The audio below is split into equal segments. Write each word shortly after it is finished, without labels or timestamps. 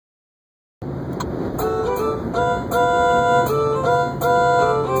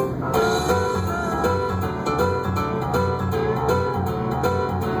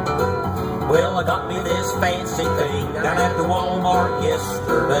fancy thing down at the Walmart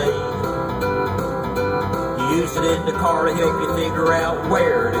yesterday. He used it in the car to help you figure out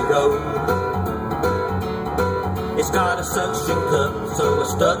where to go. It's got a suction cup, so I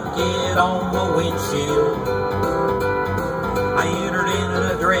stuck it on the windshield. I entered in an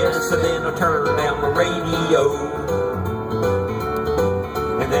address and then I turned down the radio.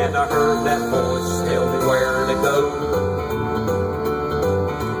 And then I heard that voice tell me where to go.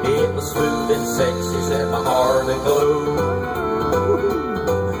 It was smooth and sexy, set my heart aglow.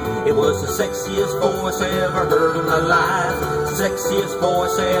 It was the sexiest voice I ever heard in my life. Sexiest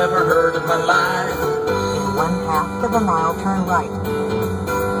voice I ever heard in my life. In 1/2 of a mile, turn right.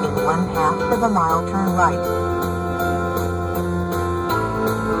 In 1/2 of a mile, turn right.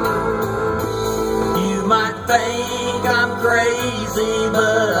 You might think I'm crazy,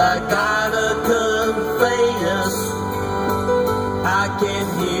 but I gotta confess, I can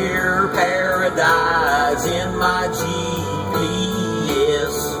hear paradise in my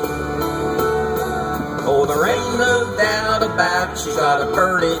GPS. Oh, there ain't no doubt about it, she's got a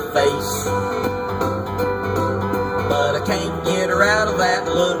pretty face. But I can't get her out of that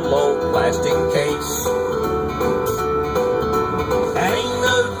little old plastic case. Ain't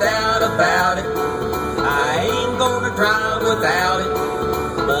no doubt about it, I ain't gonna drive without it.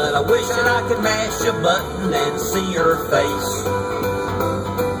 But I wish that I could mash a button and see her face.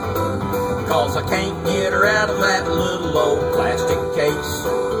 'Cause I can't get her out of that little old plastic case.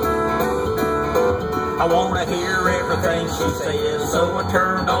 I wanna hear everything she says, so I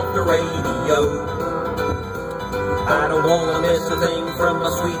turned off the radio. I don't wanna miss a thing from my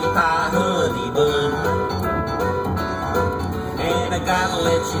sweetie pie honey bun. And I gotta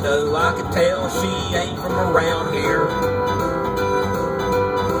let you know, I can tell she ain't from around here.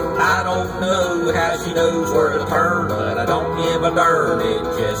 I don't know how she knows where to turn, but I don't give a darn, it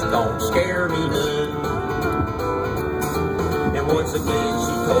just don't scare me none. And once again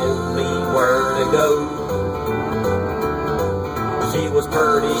she told me where to go. She was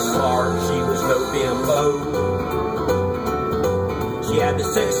pretty smart, she was no bimbo. She had the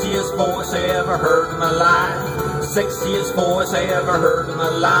sexiest voice I ever heard in my life. Sexiest voice I ever heard in my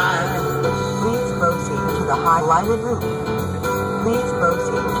life. Please proceed to the highlighted route. Please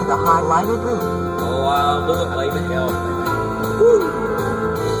proceed to the highlighted route. Oh, I'll do it, baby. Help me. Woo.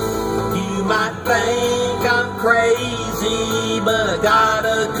 You might think I'm crazy, but I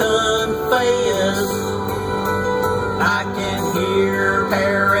gotta confess, I can hear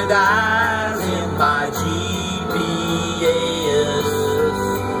paradise in my GPS.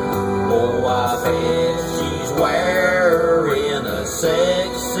 Oh, I bet she's wearing a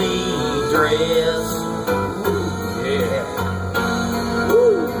sexy dress. Yeah.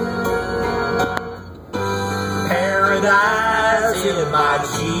 Paradise in my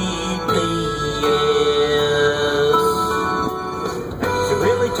GPS. She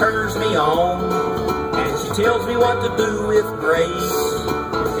really turns me on, and she tells me what to do with grace.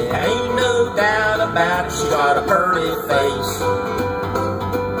 It ain't no doubt about it, she got a pretty face.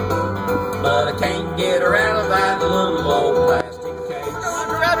 But I can't get her out of that little old plastic case.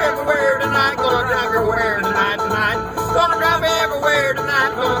 Gonna drive everywhere tonight, gonna drive everywhere tonight. Gonna drive everywhere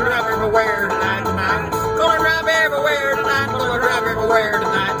tonight, gonna drive everywhere tonight. Gonna drive everywhere tonight, gonna drive everywhere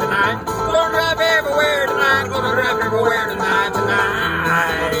tonight. Gonna drive everywhere tonight, gonna drive everywhere tonight.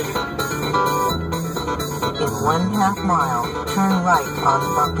 In 1/2 mile, turn right on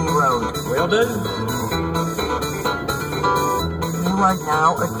Bumpy Road. Will do. You are now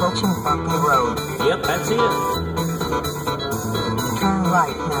approaching Bumpy Road. Yep, that's it. Turn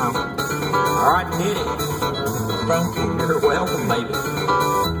right now. Alright, hit it. Thank you. You're welcome, baby.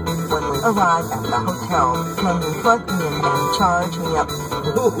 When we arrive at the hotel, can you plug me in and charge me up?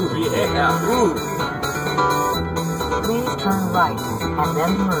 Ooh, yeah. Ooh. Please turn right, and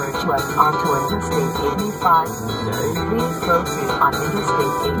then merge west onto Interstate 85. Please proceed on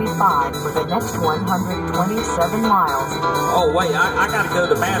Interstate 85 for the next 127 miles. Oh, wait, I gotta go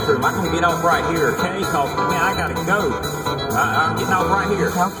to the bathroom. I'm gonna get off right here, okay? Cause, man, I gotta go. I'm getting off right here.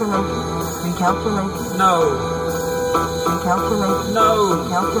 Recalculating. Recalculating. No. Recalculating. No.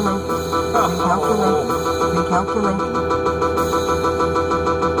 Recalculating. Recalculating. Recalculating.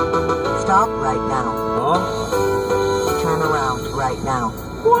 Stop right now. Huh? Turn around right now.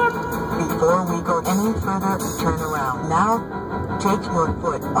 What? Before we go any further, turn around now. Take your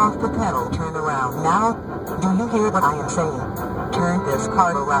foot off the pedal. Turn around now. Do you hear what I am saying? Turn this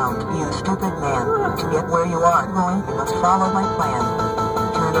car around, you stupid man. To get where you are going, you must follow my plan.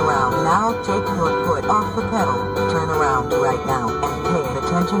 Turn around now. Now take your foot off the pedal, turn around right now, and pay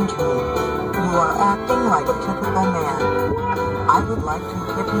attention to me. You are acting like a typical man. I would like to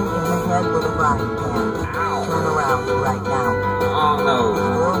hit you in the head with a frying pan. Turn around right now. Oh no.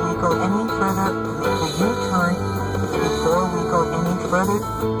 Before we go any further, make a U-turn. Before we go any further,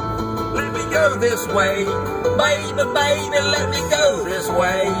 Let me go this way. Baby, baby, let me go this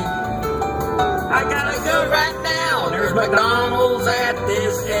way. I gotta go right now. There's McDonald's at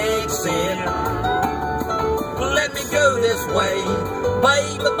this exit. Let me go this way.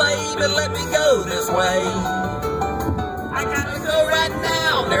 Baby, baby, let me go this way. I gotta go right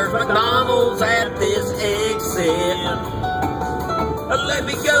now. There's McDonald's at this exit. Let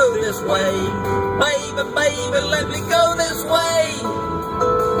me go this way. Baby, baby, let me go this way.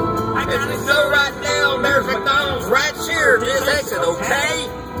 I gotta go right now. There's McDonald's right here to this exit, okay?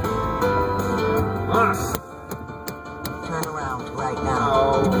 turn around right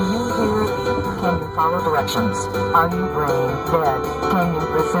now. Do you hear me? Can you follow directions? Are you brain dead? Can you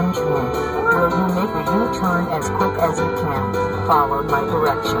listen to me? Will you make a U-turn as quick as you can? Follow my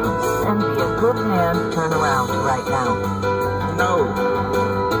directions and be a good man. Turn around right now. No.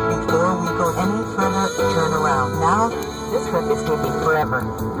 Before we go any further, turn around now. This trip is taking forever.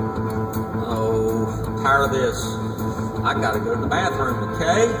 Oh, I'm tired of this. I gotta go to the bathroom,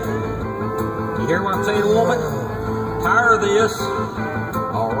 okay? You hear what I'm saying, woman? Tired of this.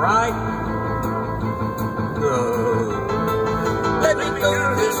 Alright? Let me go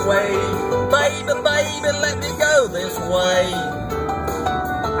this way. Baby, baby, let me go this way.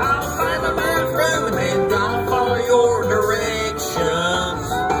 I'll find the bathroom and then I'll follow your directions.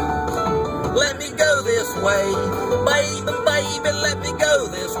 Let me go this way. Baby, baby, let me go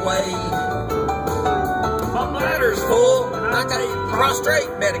this way. My bladder's full. I gotta eat prostrate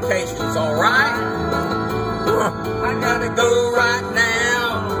medications, alright? I gotta go right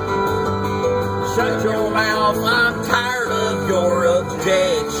now. Shut your mouth. I'm tired of your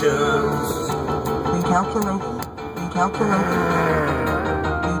objections. Recalculating. Recalculating.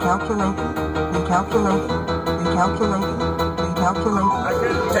 Recalculating. Recalculating. Recalculating. Recalculating. I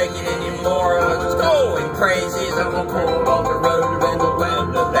couldn't take it anymore. I was going crazy. So I pulled off the road and the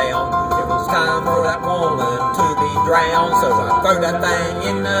window down. It was time for that woman to be drowned. So I threw that thing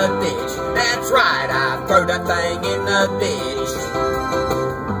in the ditch. That's right, I threw that thing in the ditch.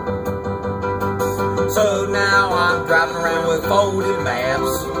 So now I'm driving around with folded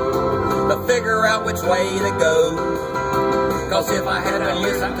maps to figure out which way to go. Cause if I had to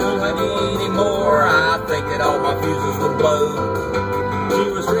listen to it anymore, I think that all my fuses would blow. She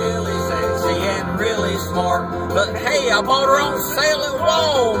was really sexy and really smart, but hey, I bought her on sale at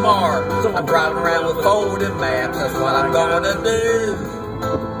Walmart. So I'm driving around with folded maps, that's what I'm gonna do.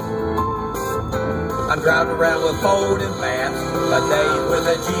 I'm driving around with folded maps, a day with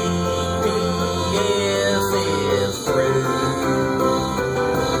a GPS is through.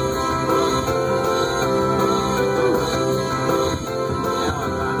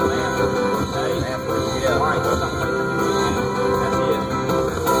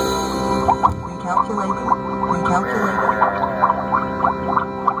 Recalculating. Recalculating.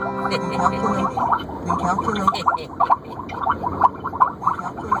 Recalculating. Recalculating.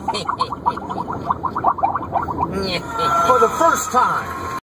 For the first time.